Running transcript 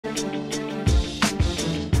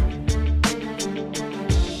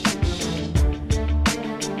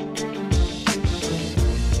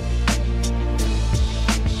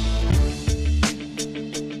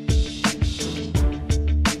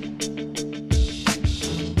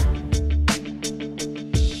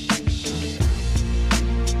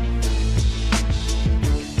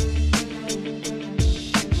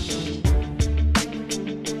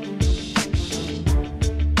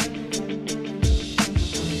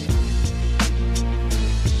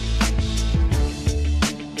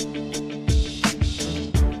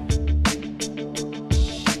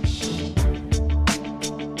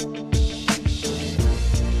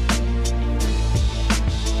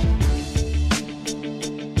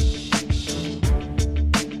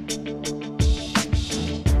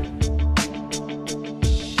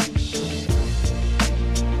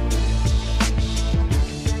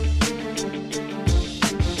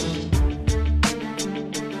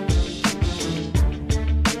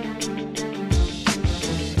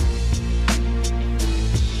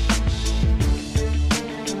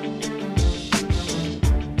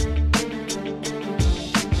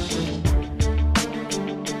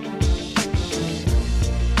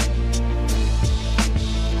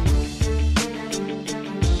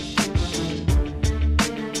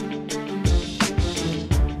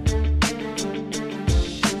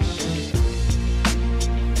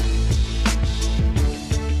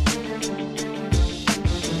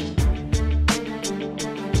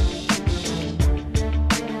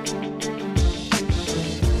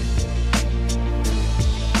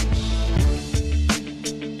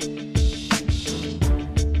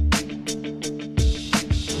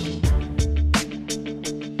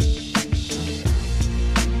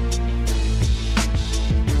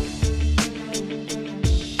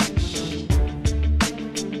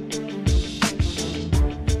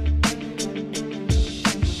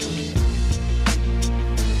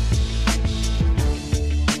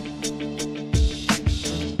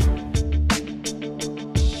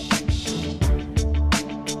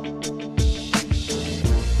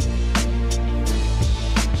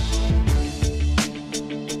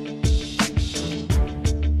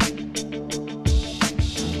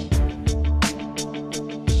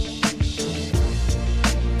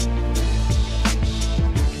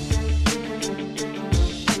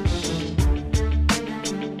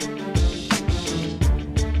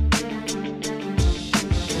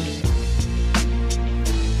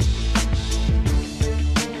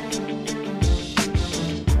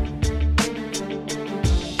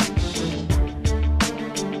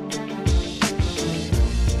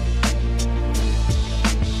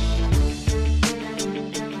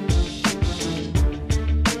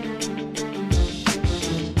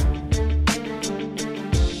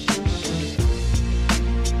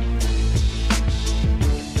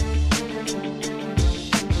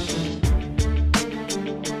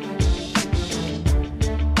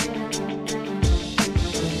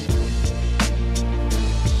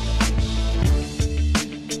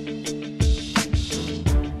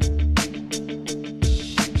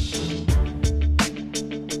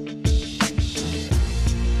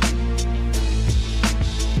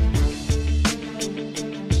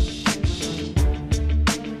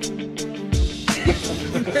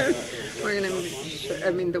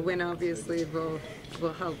I mean, the win obviously will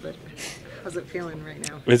help, but how's it feeling right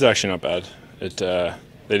now? It's actually not bad.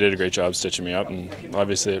 They did a great job stitching me up, and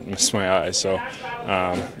obviously it missed my eye, so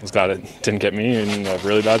I was glad it didn't get me in a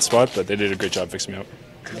really bad spot, but they did a great job fixing me up.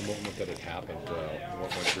 In the moment that it happened, what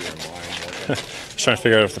went through your mind? I was trying to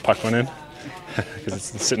figure out if the puck went in,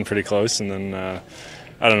 because it's sitting pretty close, and then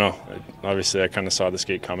I don't know. Obviously, I kind of saw the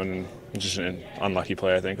skate coming, and just an unlucky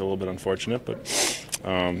play, I think, a little bit unfortunate, but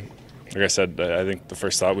like I said, I think the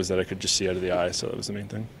first thought was that I could just see out of the eye, so that was the main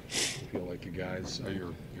thing. You feel like you guys,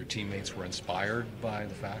 your teammates were inspired by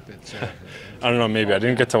the fact that I don't know, maybe I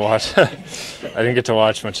didn't get to watch. I didn't get to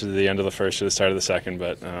watch much of the end of the first or the start of the second,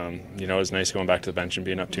 but you know, it was nice going back to the bench and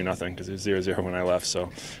being up 2-0 because it was 0-0 when I left. So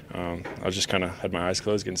I was just kind of had my eyes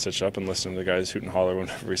closed, getting stitched up, and listening to the guys hoot and holler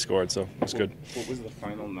whenever we scored. So it was good. What was the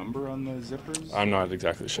final number on the zippers? I'm not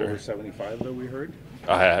exactly sure. Over 75, though, we heard.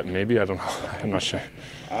 Maybe, I don't know. I'm not sure.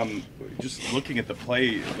 Just looking at the play,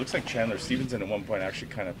 it looks like Chandler Stevenson at one point actually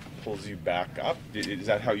kind of pulls you back up. Is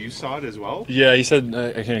that how you saw it as well? Yeah, he said,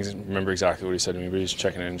 I can't remember exactly what he said to me, but he's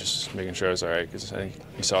checking in, just making sure I was all right, because I think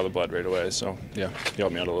he saw the blood right away. So, yeah, he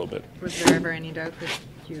helped me out a little bit. Was there ever any doubt that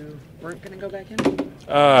you weren't going to go back in?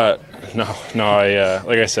 No.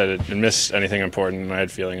 Like I said, it missed anything important, and I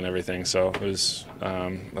had feeling and everything. So it was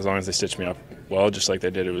as long as they stitched me up well, just like they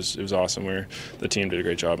did, it was awesome. The team did a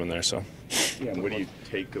great job in there. So. Yeah, and what do you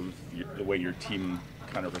take of the way your team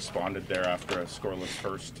kind of responded there after a scoreless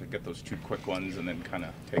first to get those two quick ones and then kind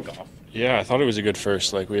of take off? Yeah, I thought it was a good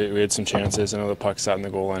first. Like we had some chances. I know the puck sat in the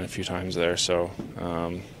goal line a few times there, so.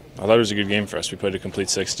 I thought it was a good game for us. We played a complete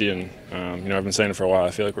 60, and you know, I've been saying it for a while.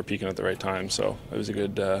 I feel like we're peaking at the right time, so it was a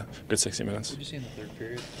good 60 minutes. What did you see in the third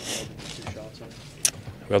period? Two shots on.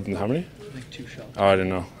 Well, how many? I think 2 shots. Oh, I didn't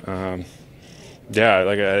know. Yeah,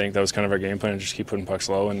 like I think that was kind of our game plan, just keep putting pucks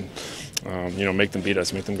low and you know, make them beat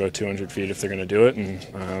us, make them go 200 feet if they're going to do it,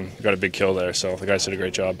 and we got a big kill there. So the guys did a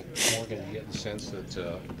great job. Morgan, you get the sense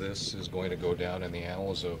that this is going to go down in the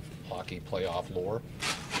annals of hockey playoff lore?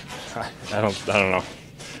 I don't know.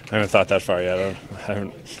 I haven't thought that far yet. I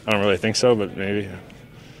don't really think so, but maybe.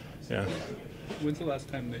 Yeah. When's the last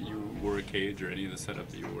time that you wore a cage or any of the setup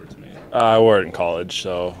that you wore tonight? I wore it in college,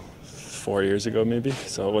 so 4 years ago maybe.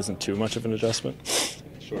 So it wasn't too much of an adjustment.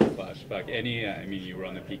 Short flashback. I mean, you were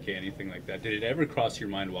on the PK, anything like that. Did it ever cross your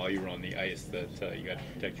mind while you were on the ice that you got to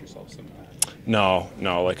protect yourself somehow?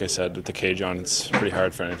 No. Like I said, with the cage on, it's pretty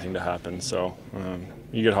hard for anything to happen. So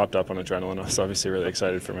you get hopped up on adrenaline. I was obviously really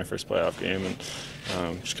excited for my first playoff game, and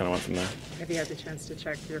just kind of went from there. Have you had the chance to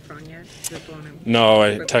check your phone yet? No,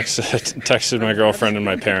 I texted my girlfriend and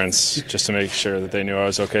my parents just to make sure that they knew I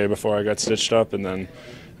was okay before I got stitched up, and then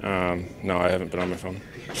no, I haven't been on my phone.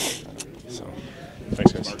 So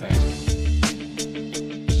thanks, guys. Thanks.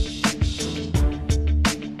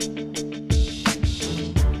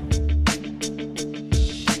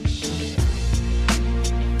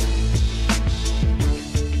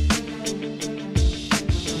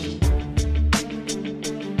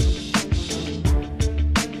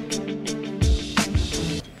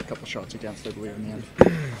 Shots against, I believe, in the end.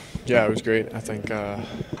 Yeah, it was great. I think, you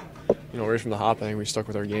know, right from the hop, I think we stuck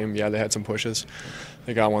with our game. Yeah, they had some pushes.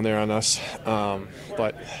 They got one there on us,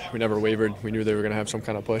 but we never wavered. We knew they were going to have some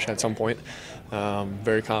kind of push at some point.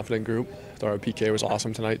 Very confident group. Thought our PK was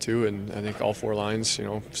awesome tonight, too, and I think all 4 lines, you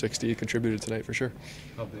know, 60 contributed tonight for sure.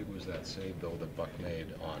 How big was that save, though, that Buck made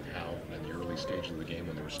on Hal in the early stage of the game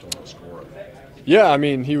when there was still no score? Yeah, I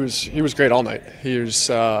mean, he was great all night. He was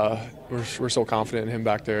we're so confident in him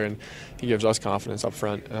back there, and he gives us confidence up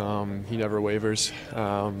front. He never wavers.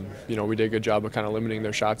 You know, we did a good job of kind of limiting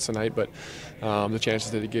their shots tonight, but the chances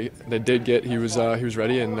that they did get, he was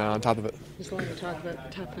ready and on top of it. Just wanted to talk about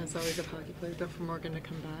the toughness always of hockey players, but for Morgan to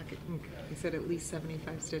come back, he said at least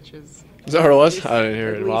 75 stitches. Is that what it was? I didn't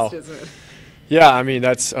hear it. Wow. Yeah, I mean,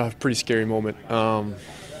 that's a pretty scary moment.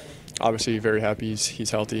 Obviously, very happy he's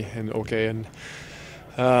healthy and okay, and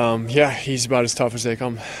yeah, he's about as tough as they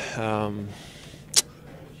come.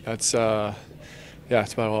 That's yeah,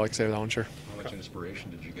 that's about all I can say with that one. Sure. How much inspiration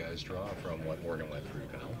did you guys draw from what Morgan went through,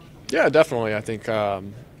 Kyle? Yeah, definitely. I think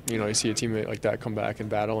you know, you see a teammate like that come back and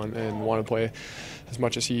battle and want to play as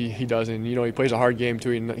much as he does, and you know, he plays a hard game too.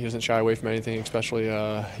 He doesn't shy away from anything, especially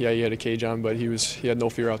yeah, he had a cage on, but he had no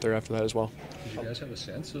fear out there after that as well. Did you guys have a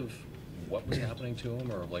sense of what was happening to him,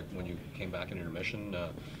 or like when you came back in intermission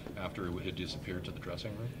after he had disappeared to the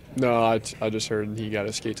dressing room? No, I just heard he got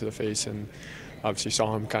a skate to the face, and obviously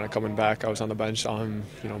saw him kind of coming back. I was on the bench, saw him,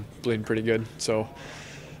 you know, bleeding pretty good, so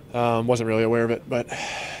wasn't really aware of it, but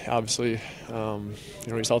obviously, you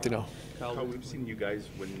know, he's healthy now. How we've seen you guys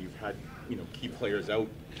when you've had, you know, key players out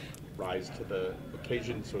rise to the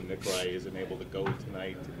occasion so Nikolai isn't able to go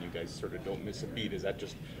tonight and you guys sort of don't miss a beat? Is that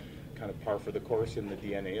just kind of par for the course in the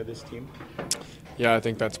DNA of this team? Yeah, I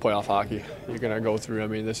think that's playoff hockey. You're going to go through. I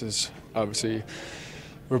mean, this is obviously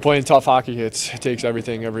we're playing tough hockey. It takes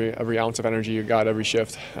everything, every ounce of energy you got every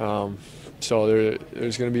shift. So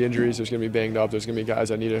there's going to be injuries. There's going to be banged up. There's going to be guys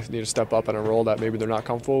that need to step up in a role that maybe they're not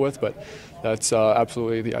comfortable with. But that's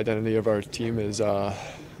absolutely the identity of our team. Is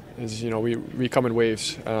we come in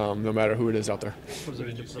waves, no matter who it is out there. What does it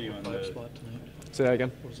mean to put up a 5 spot tonight? Say that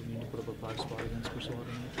again. What does it mean to put up a 5 spot against Purcell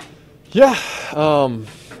tonight? Yeah,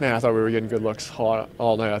 man, I thought we were getting good looks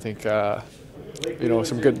all night. I think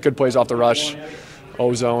some good plays off the rush,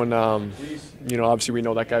 O-zone. Obviously we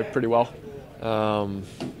know that guy pretty well.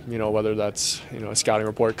 Whether that's a scouting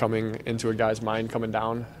report coming into a guy's mind coming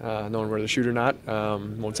down, knowing where to shoot or not.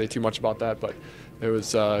 Won't say too much about that, but it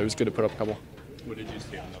was good to put up a couple. What did you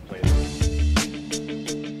see on the play?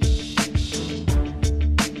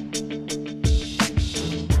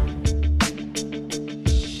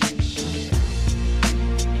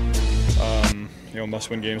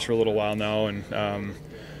 Must-win games for a little while now, and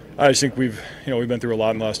I just think we've been through a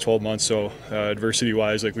lot in the last 12 months. So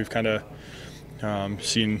adversity-wise, we've kind of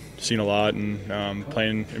seen a lot, and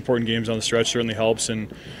playing important games on the stretch certainly helps.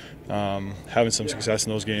 And having some success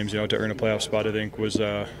in those games, to earn a playoff spot, I think was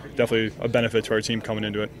definitely a benefit to our team coming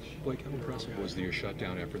into it. Blake, how impressive was the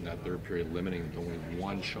shutdown effort in that third period, limiting only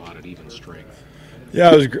one shot at even strength?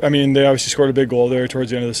 Yeah, they obviously scored a big goal there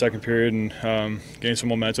towards the end of the second period and gained some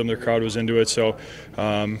momentum. Their crowd was into it, so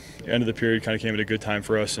the end of the period kind of came at a good time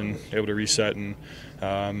for us and able to reset. And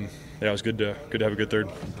it was good to have a good third.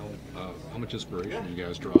 How much inspiration you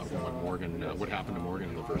guys draw from what happened to Morgan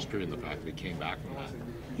in the first period, and the fact that he came back from that?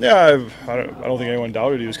 Yeah, I don't think anyone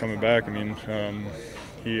doubted he was coming back. I mean,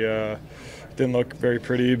 he didn't look very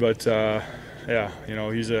pretty, but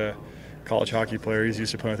he's a college hockey player. He's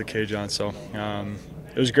used to playing with a cage on, so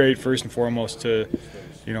it was great first and foremost to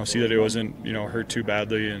see that he wasn't hurt too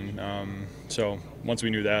badly, and so once we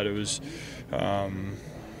knew that, it was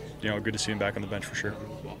good to see him back on the bench for sure.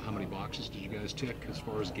 Well, how many boxes did you guys tick as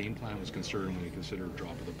far as game plan was concerned when you consider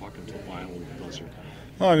drop of the puck until final buzzer?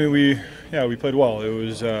 Well, I mean, we played well. It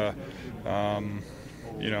was the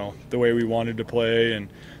way we wanted to play, and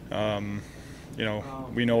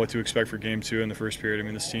we know what to expect for game 2 in the first period. I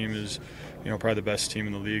mean, this team is probably the best team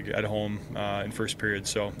in the league at home in first period.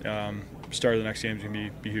 So start of the next game is going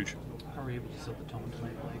to be huge. How were you able to set the tone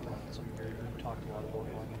tonight, Blake? Something you talked a lot about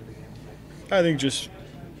going into the game. I think just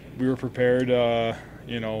we were prepared,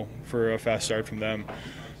 for a fast start from them.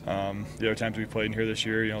 The other times we played in here this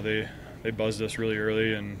year, they buzzed us really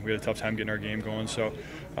early, and we had a tough time getting our game going. So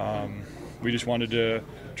we just wanted to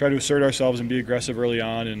try to assert ourselves and be aggressive early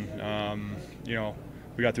on, and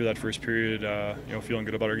we got through that first period, feeling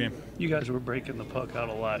good about our game. You guys were breaking the puck out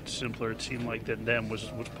a lot simpler, it seemed like, than them.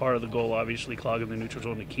 Was part of the goal, obviously, clogging the neutral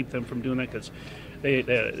zone to keep them from doing that? Because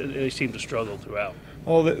they seemed to struggle throughout.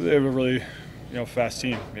 Well, they have a really fast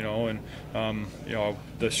team, and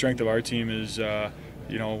the strength of our team is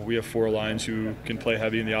we have 4 lines who can play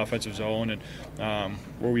heavy in the offensive zone, and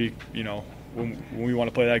where we when we want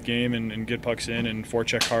to play that game and get pucks in and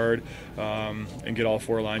forecheck hard and get all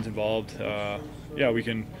 4 lines involved, we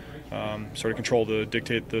can sort of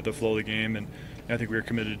dictate the flow of the game, and I think we were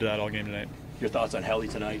committed to that all game tonight. Your thoughts on Helly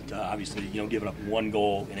tonight? Obviously, giving up 1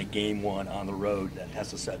 goal in a game 1 on the road, that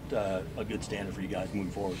has to set a good standard for you guys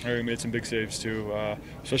moving forward. We made some big saves too,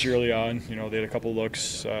 especially early on. They had a couple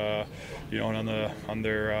looks, on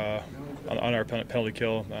our penalty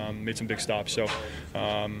kill, made some big stops. So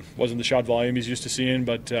wasn't the shot volume he's used to seeing,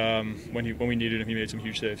 but when we needed him, he made some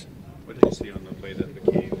huge saves. What did you see on the play that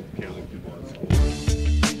became Caleb Dubois?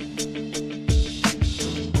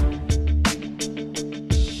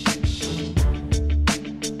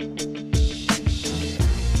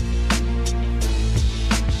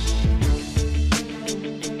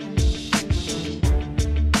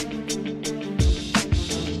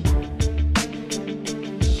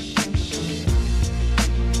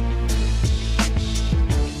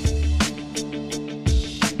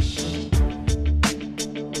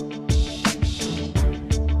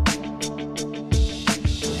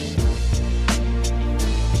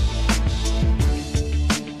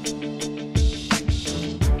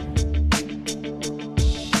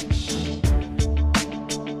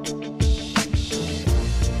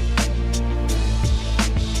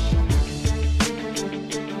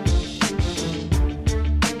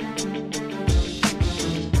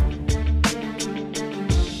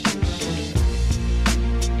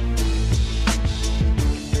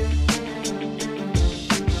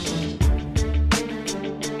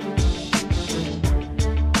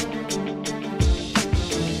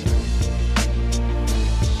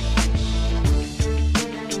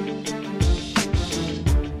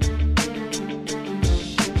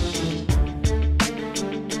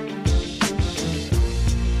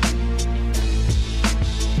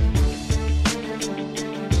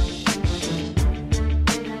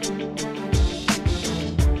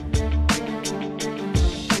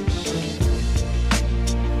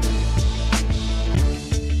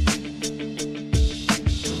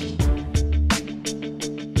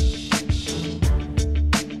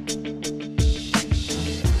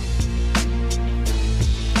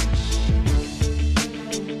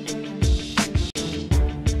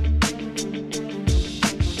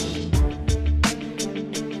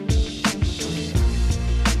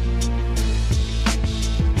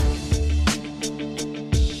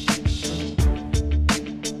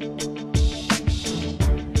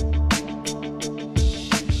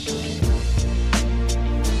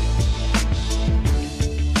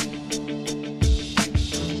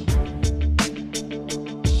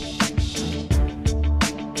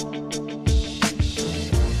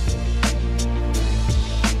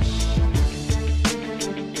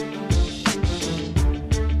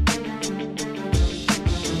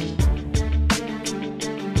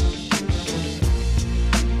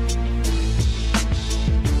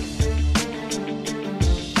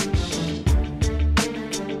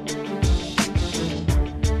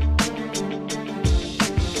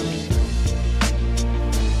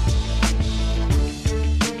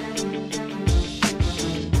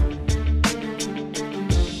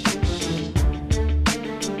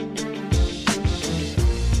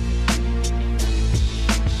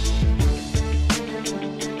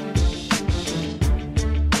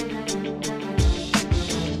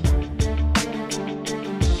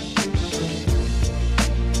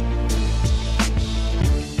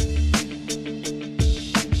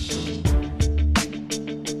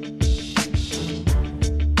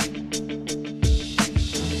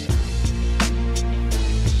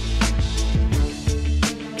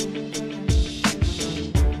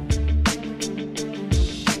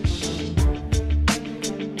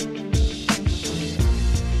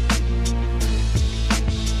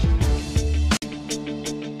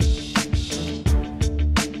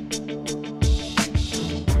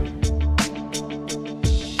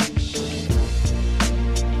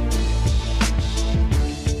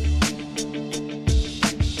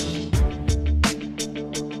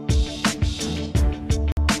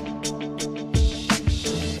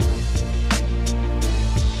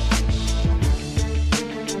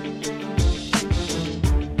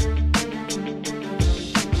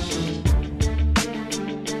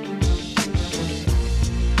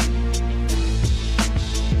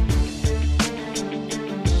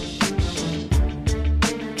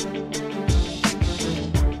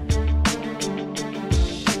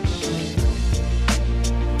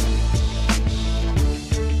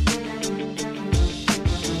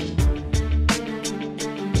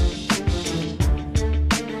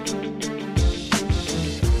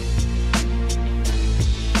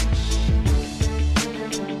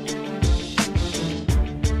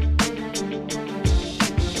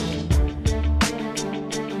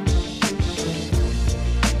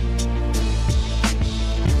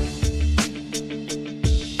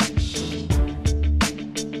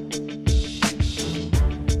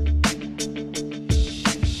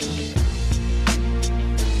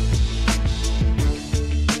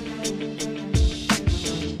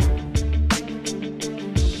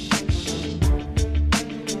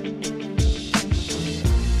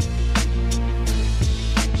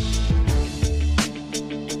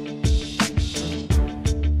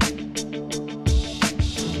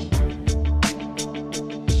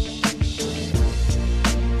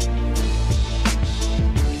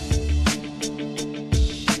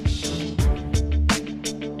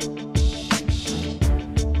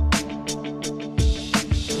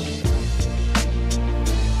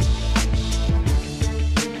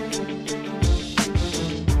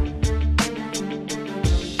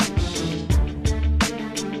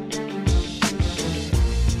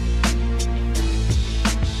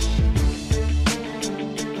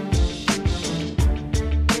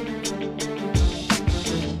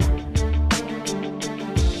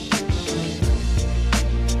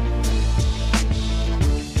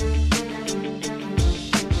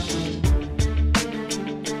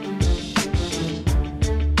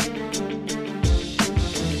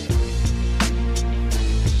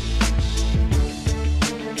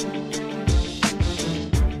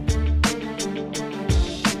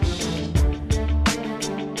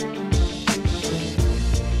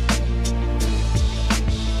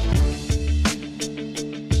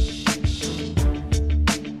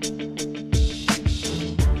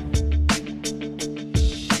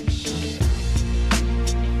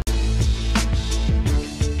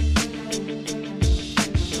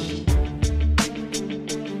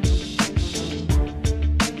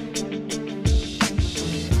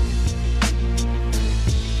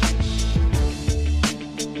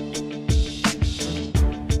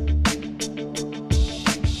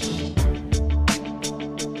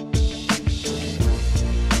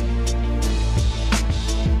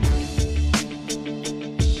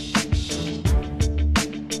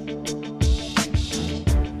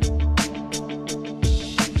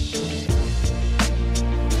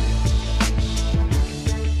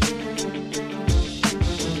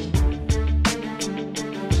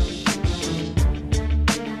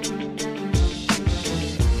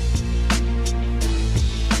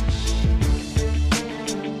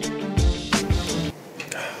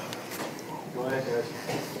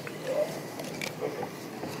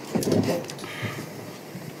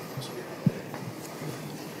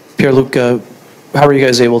 Pierre-Luc, how were you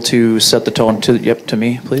guys able to set the tone to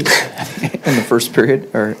me, please, in the first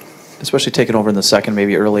period, or especially taking over in the second,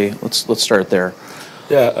 maybe early? Let's start there.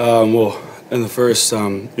 Yeah, well, in the first,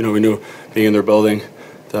 we knew being in their building,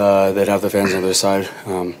 they'd have the fans on their side.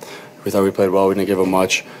 We thought we played well. We didn't give them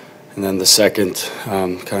much. And then the second,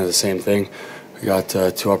 kind of the same thing. We got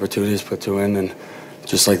 2 opportunities, put 2 in, and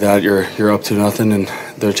just like that, you're up 2-0, and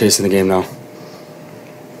they're chasing the game now.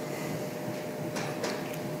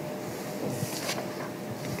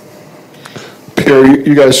 Pierre,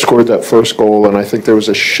 you guys scored that first goal, and I think there was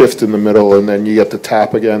a shift in the middle, and then you get the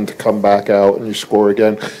tap again to come back out, and you score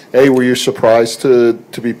again. Were you surprised to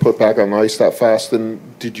be put back on ice that fast,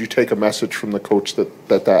 and did you take a message from the coach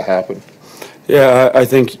that happened? Yeah, I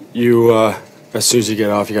think you, as soon as you get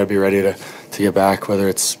off, you got to be ready to get back, whether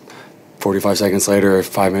it's 45 seconds later or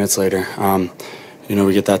 5 minutes later.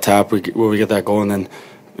 We get that tap, we get that goal, and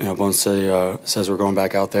then, Bones says we're going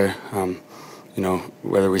back out there.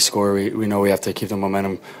 Whether we score, we know we have to keep the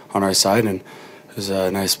momentum on our side, and it was a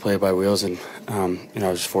nice play by Wheels, and, I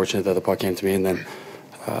was fortunate that the puck came to me, and then,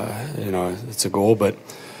 it's a goal, but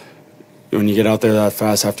when you get out there that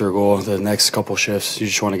fast after a goal, the next couple shifts, you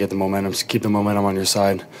just want to get the momentum, keep the momentum on your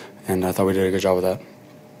side, and I thought we did a good job of that.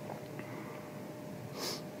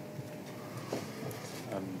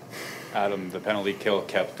 Adam, the penalty kill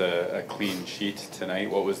kept a clean sheet tonight.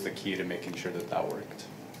 What was the key to making sure that worked?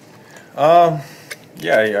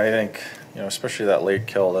 Yeah, I think, especially that late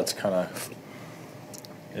kill, that's kind of,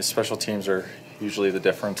 special teams are usually the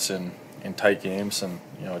difference in tight games, and,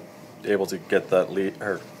 able to get that lead,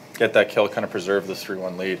 or get that kill, kind of preserve the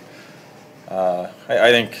 3-1 lead.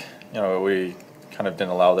 I think, we kind of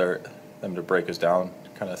didn't allow them to break us down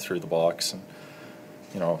kind of through the box, and,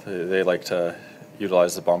 they like to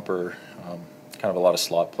utilize the bumper, kind of a lot of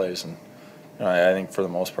slot plays, and, I think for the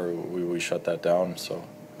most part we shut that down, so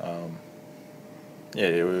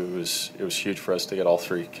it was huge for us to get all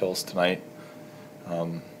 3 kills tonight.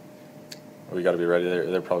 We got to be ready.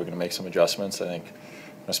 They're probably going to make some adjustments, I think,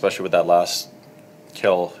 especially with that last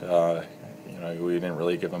kill. We didn't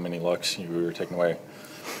really give them any looks. We were taking away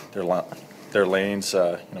their lanes,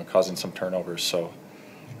 causing some turnovers. So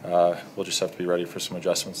we'll just have to be ready for some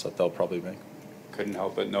adjustments that they'll probably make. Couldn't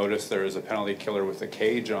help but notice there was a penalty killer with a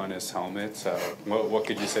cage on his helmet. What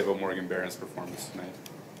could you say about Morgan Barron's performance tonight?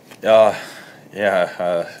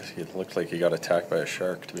 It looked like he got attacked by a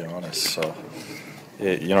shark, to be honest. So,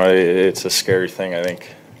 it's a scary thing. I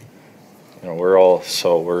think, we're all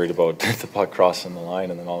so worried about the puck crossing the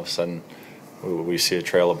line, and then all of a sudden we see a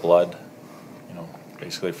trail of blood,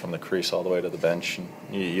 basically from the crease all the way to the bench, and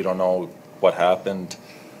you don't know what happened.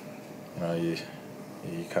 You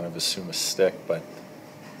kind of assume a stick, but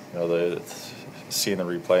seeing the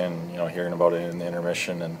replay and hearing about it in the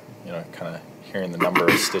intermission, and kind of hearing the number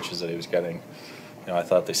of stitches that he was getting, I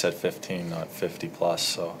thought they said 15, not 50 plus.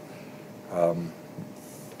 So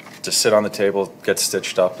to sit on the table, get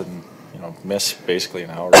stitched up, and miss basically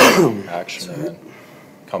an hour of action, and then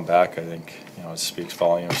come back, I think it speaks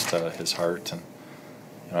volumes to his heart. And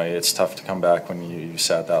it's tough to come back when you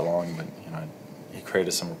sat that long, but he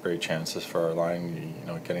created some great chances for our line.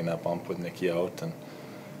 Getting that bump with Nicky out, and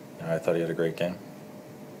I thought he had a great game.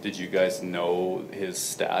 Did you guys know his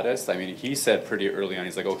status? I mean, he said pretty early on,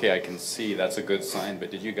 he's like, okay, I can see, that's a good sign, but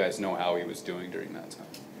did you guys know how he was doing during that time?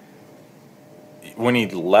 When he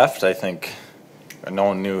left, I think no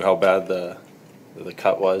one knew how bad the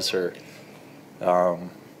cut was, or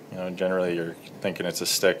generally you're thinking it's a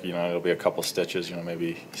stick, it'll be a couple stitches,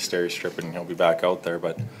 maybe steri-strip and he'll be back out there,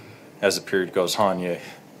 but as the period goes on, you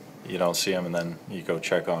don't see him, and then you go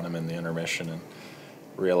check on him in the intermission and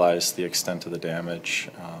realize the extent of the damage.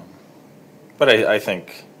 But I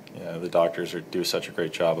think the doctors do such a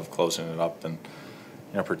great job of closing it up and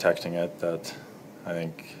protecting it, that I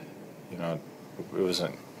think it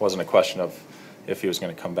wasn't a question of if he was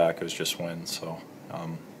going to come back, it was just when. So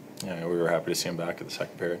we were happy to see him back at the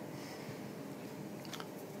second period.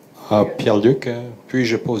 Pierre-Luc,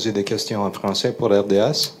 puis-je poser des questions en français pour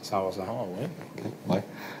RDS? 100%. Okay.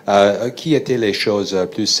 Ouais. Qui étaient les choses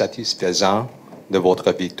plus satisfaisantes de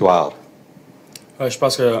votre victoire? Je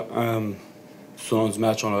pense que tout au long du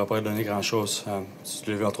match, on n'aurait pas donné grand-chose. Si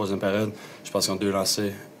tu l'as vu en troisième période, je pense qu'on a 2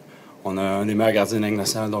 lancés. On a un des meilleurs gardiens de la Ligue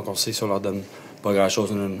nationale, donc on sait que si on leur donne pas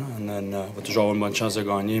grand-chose, on va toujours avoir une bonne chance de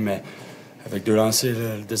gagner, mais avec 2 lancés,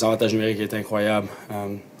 le désavantage numérique est incroyable.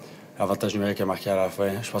 L'avantage numérique est marqué à la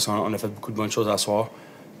fin. Je pense qu'on a fait beaucoup de bonnes choses à soir.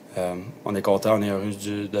 On est content, on est heureux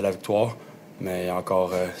de la victoire, mais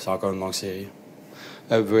c'est encore une longue série.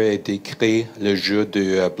 Vous avez décrit le jeu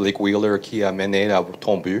de Blake Wheeler qui a mené à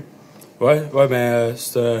ton but. Oui, ben,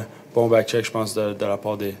 c'est bon back-check, je pense, de la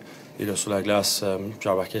part des gars sur la glace. J'ai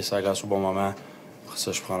embarqué sur la glace au bon moment. Après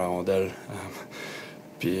ça, je prends la rondelle.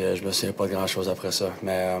 Puis je me souviens pas de grand-chose après ça.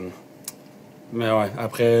 Mais ouais,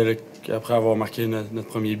 après avoir marqué notre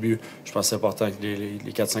premier but, je pense que c'est important que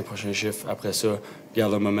les 4-5 prochains chiffres, après ça,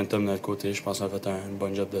 garde le momentum de notre côté. Je pense qu'on a fait un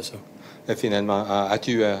bon job de ça. Et finalement,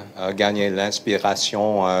 as-tu gagné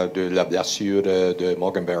l'inspiration de la blessure de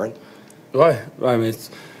Morgan Barron? Ouais, mais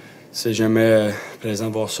c'est jamais plaisant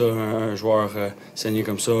de voir ça, un joueur saigner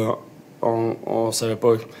comme ça. On savait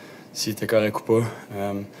pas s'il était correct ou pas.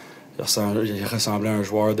 Il ressemblait à un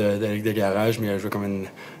joueur de Ligue de garage, mais il a joué comme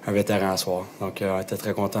un vétéran ce soir. Donc, on était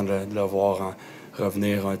très content de le voir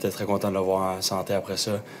revenir. On était très content de le voir en santé après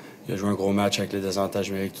ça. Il a joué un gros match avec les désavantages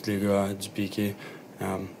numériques, tous les gars du piqué.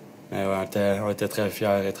 Mais on était très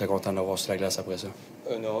fiers et très contents de le voir sur la glace après ça.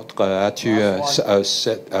 Un autre,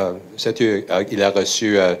 il a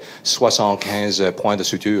reçu 75 points de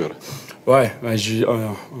suture. Oui,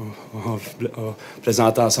 on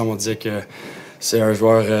plaisantait ensemble, on disait que c'est un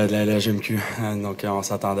joueur de la GMQ, donc on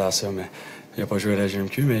s'attendait à ça, mais il n'a pas joué à la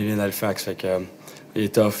GMQ, mais il vient d'Halifax, fait que il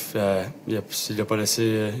est tough. Il n'a pas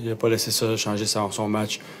laissé ça changer son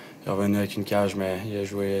match. Il est revenu avec une cage, mais il a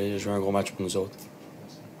joué un gros match pour nous autres.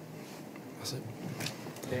 Merci.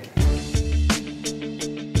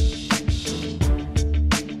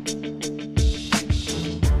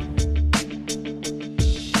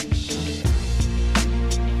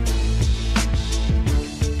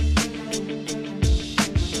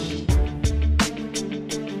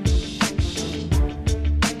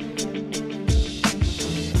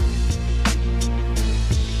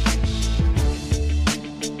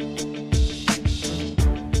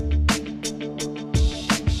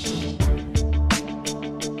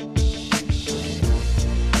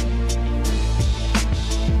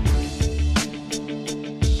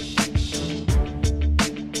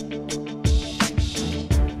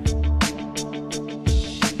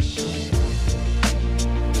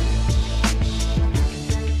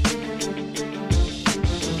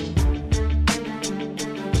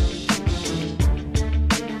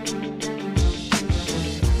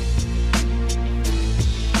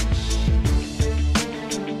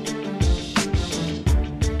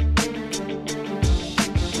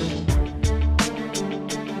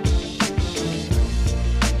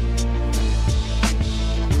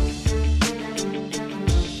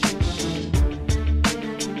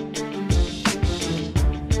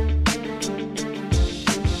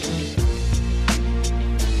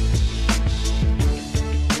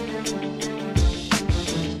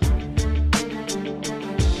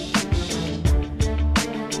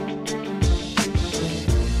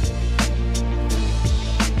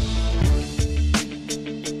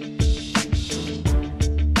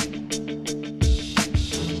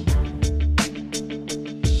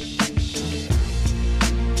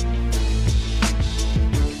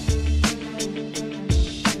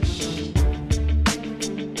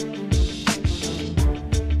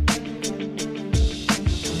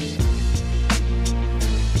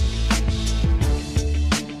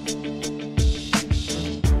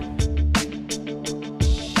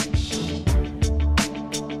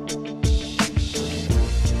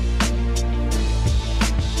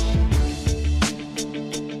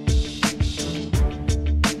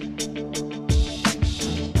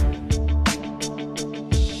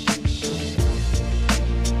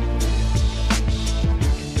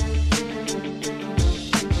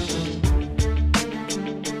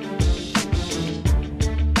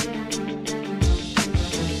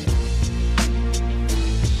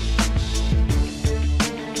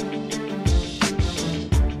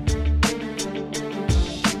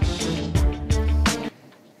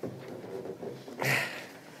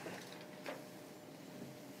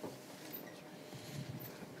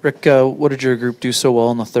 Rick, what did your group do so well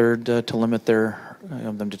in the third to limit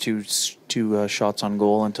them to two shots on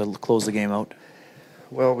goal and to close the game out?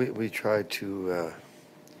 Well, we tried to.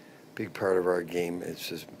 Big part of our game is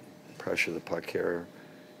just pressure the puck carrier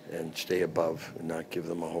and stay above and not give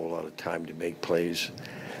them a whole lot of time to make plays.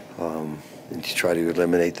 And to try to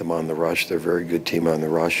eliminate them on the rush. They're a very good team on the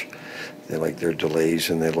rush. They like their delays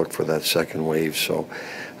and they look for that second wave. So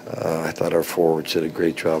I thought our forwards did a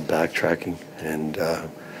great job backtracking and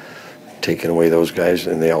taking away those guys,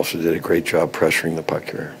 and they also did a great job pressuring the puck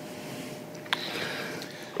carrier.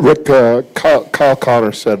 Rick, Kyle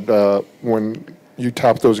Connor said when you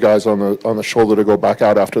tapped those guys on the shoulder to go back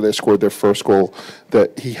out after they scored their first goal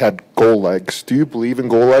that he had goal legs. Do you believe in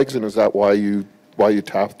goal legs, and is that why you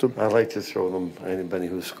tapped him? I like to throw them. Anybody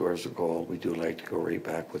who scores a goal, we do like to go right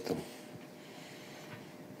back with them.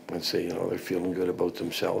 I'd say, they're feeling good about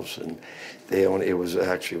themselves, and it was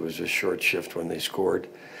a short shift when they scored,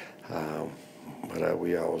 but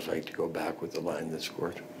we always like to go back with the line that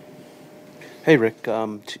scored. Hey, Rick,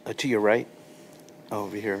 to your right,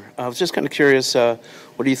 over here. I was just kind of curious, what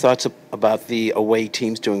are your thoughts about the away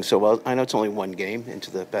teams doing so well? I know it's only one game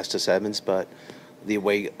into the best of sevens, but the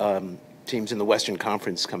away teams in the Western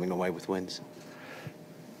Conference coming away with wins.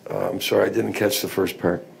 I'm sorry, I didn't catch the first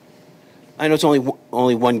part. I know it's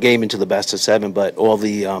only one game into the best of seven, but all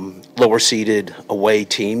the lower seeded away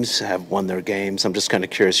teams have won their games. I'm just kind of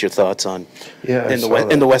curious your thoughts on in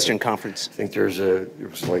the Western Conference. I think it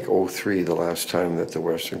was like 03 the last time that the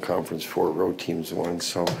Western Conference 4 road teams won.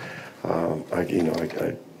 So I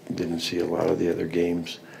didn't see a lot of the other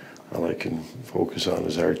games. All I can focus on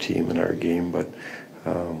is our team and our game, but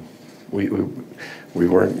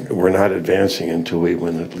we're not advancing until we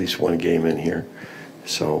win at least one game in here.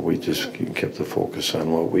 So we just kept the focus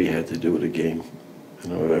on what we had to do with the game.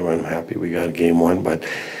 I'm happy we got game one, but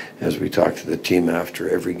as we talked to the team after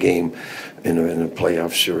every game in a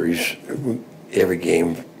playoff series, every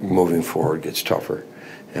game moving forward gets tougher,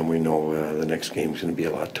 and we know the next game is going to be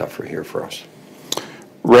a lot tougher here for us.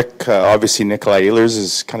 Rick, obviously Nikolai Ehlers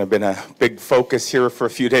has kind of been a big focus here for a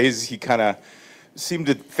few days. He kind of seemed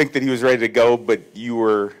to think that he was ready to go, but you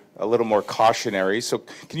were a little more cautionary. So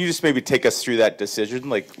can you just maybe take us through that decision?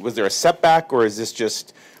 Like, was there a setback, or is this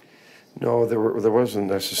just... No, there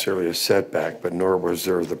wasn't necessarily a setback, but nor was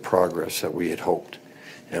there the progress that we had hoped.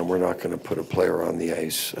 And we're not going to put a player on the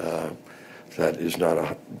ice that is not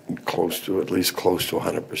at least close to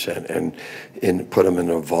 100%, and put him in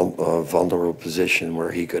a vulnerable position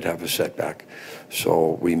where he could have a setback.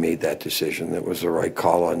 So we made that decision. That was the right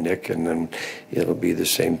call on Nick, and then it'll be the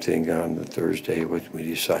same thing on the Thursday. We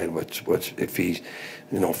decide what's if he's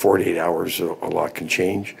 48 hours, a lot can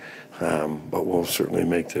change. But we'll certainly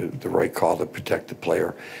make the right call to protect the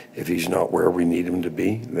player. If he's not where we need him to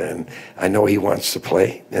be, then I know he wants to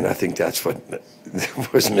play, and I think that's what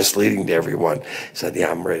was misleading to everyone. He said,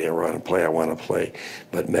 yeah, I'm ready, I want to play.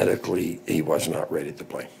 But medically, he was not ready to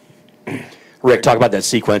play. Rick, talk about that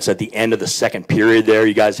sequence at the end of the second period there.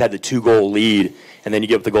 You guys had the 2-goal lead, and then you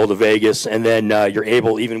give up the goal to Vegas, and then you're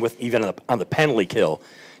able, even on the penalty kill,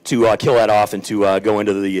 to kill that off and to go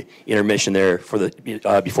into the intermission there for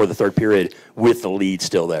before the third period with the lead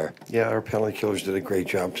still there. Yeah, our penalty killers did a great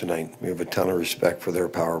job tonight. We have a ton of respect for their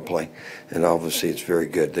power play, and obviously it's very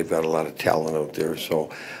good. They've got a lot of talent out there,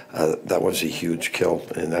 so that was a huge kill,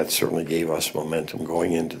 and that certainly gave us momentum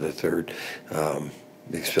going into the third,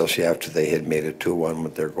 especially after they had made it 2-1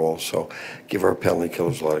 with their goal. So give our penalty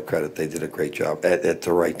killers a lot of credit. They did a great job at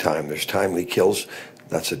the right time. There's timely kills.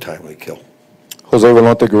 That's a timely kill. Jose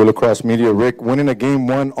Valente, Gorilla Cross Media. Rick, winning a game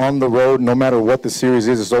one on the road, no matter what the series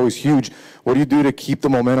is always huge. What do you do to keep the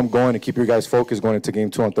momentum going and keep your guys focused going into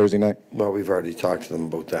game 2 on Thursday night? Well, we've already talked to them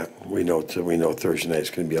about that. We know Thursday night is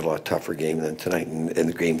going to be a lot tougher game than tonight,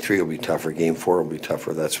 and game 3 will be tougher. Game 4 will be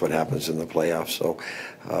tougher. That's what happens in the playoffs. So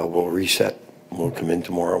we'll reset. We'll come in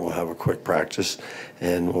tomorrow. We'll have a quick practice,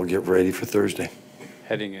 and we'll get ready for Thursday.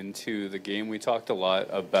 Heading into the game, we talked a lot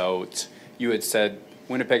about, you had said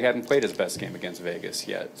Winnipeg hadn't played his best game against Vegas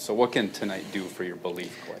yet. So what can tonight do for your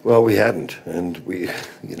belief? Well, we hadn't, and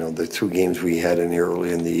the 2 games we had in here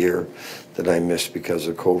early in the year that I missed because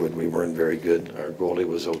of COVID, we weren't very good. Our goalie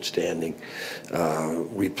was outstanding.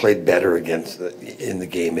 We played better in the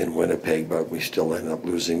game in Winnipeg, but we still ended up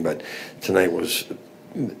losing. But tonight was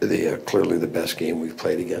clearly the best game we've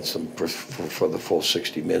played against them for the full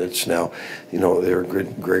 60 minutes. Now, they're a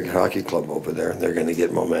great hockey club over there, and they're going to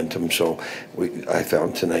get momentum. So I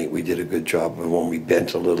found tonight we did a good job. And when we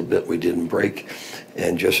bent a little bit, we didn't break.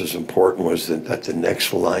 And just as important was that the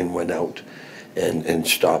next line went out and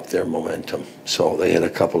stopped their momentum. So they had a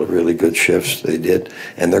couple of really good shifts. They did,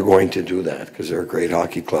 and they're going to do that because they're a great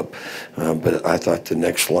hockey club. But I thought the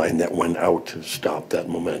next line that went out stopped that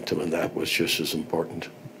momentum, and that was just as important.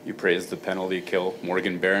 You praised the penalty kill.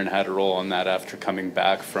 Morgan Barron had a role on that after coming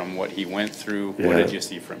back from what he went through. Yeah. What did you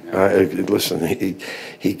see from him? Listen,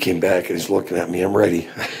 he came back and he's looking at me. I'm ready.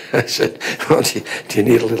 I said, well, do you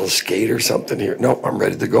need a little skate or something here? No, I'm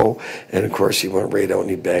ready to go. And of course, he went right out and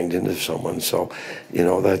he banged into someone. So,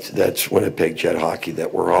 that's Winnipeg Jet hockey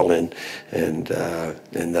that we're all in, and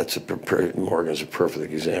that's Morgan's a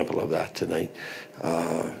perfect example of that tonight.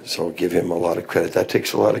 So give him a lot of credit. That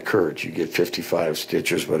takes a lot of courage. You get 55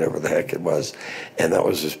 stitches, whatever. whatever the heck it was, and that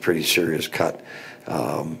was a pretty serious cut.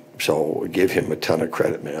 So give him a ton of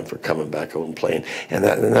credit, man, for coming back out and playing. And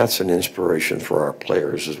that's an inspiration for our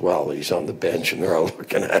players as well. He's on the bench, and they're all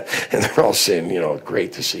looking at, and they're all saying, you know,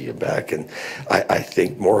 great to see you back. And I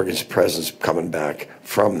think Morgan's presence coming back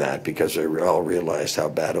from that, because they all realized how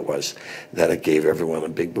bad it was, that it gave everyone a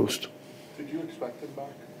big boost. Did you expect him back?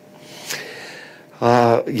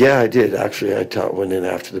 Yeah, I did. Actually, went in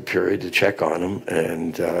after the period to check on him,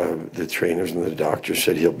 and the trainers and the doctors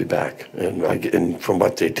said he'll be back. And from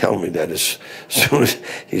what they tell me, that as soon as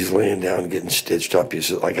he's laying down getting stitched up, he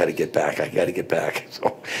says, I got to get back. I got to get back.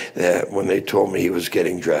 So when they told me he was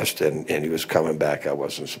getting dressed and he was coming back, I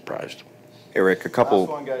wasn't surprised. Hey, Rick, a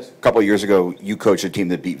couple years ago, you coached a team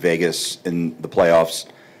that beat Vegas in the playoffs.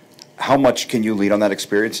 How much can you lead on that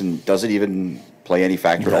experience, and does it even play any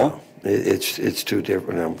factor at all? It's two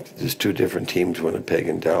different. There's two different teams, Winnipeg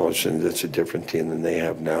and Dallas, and it's a different team than they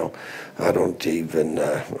have now. I don't even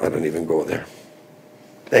go there.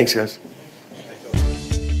 Thanks, guys.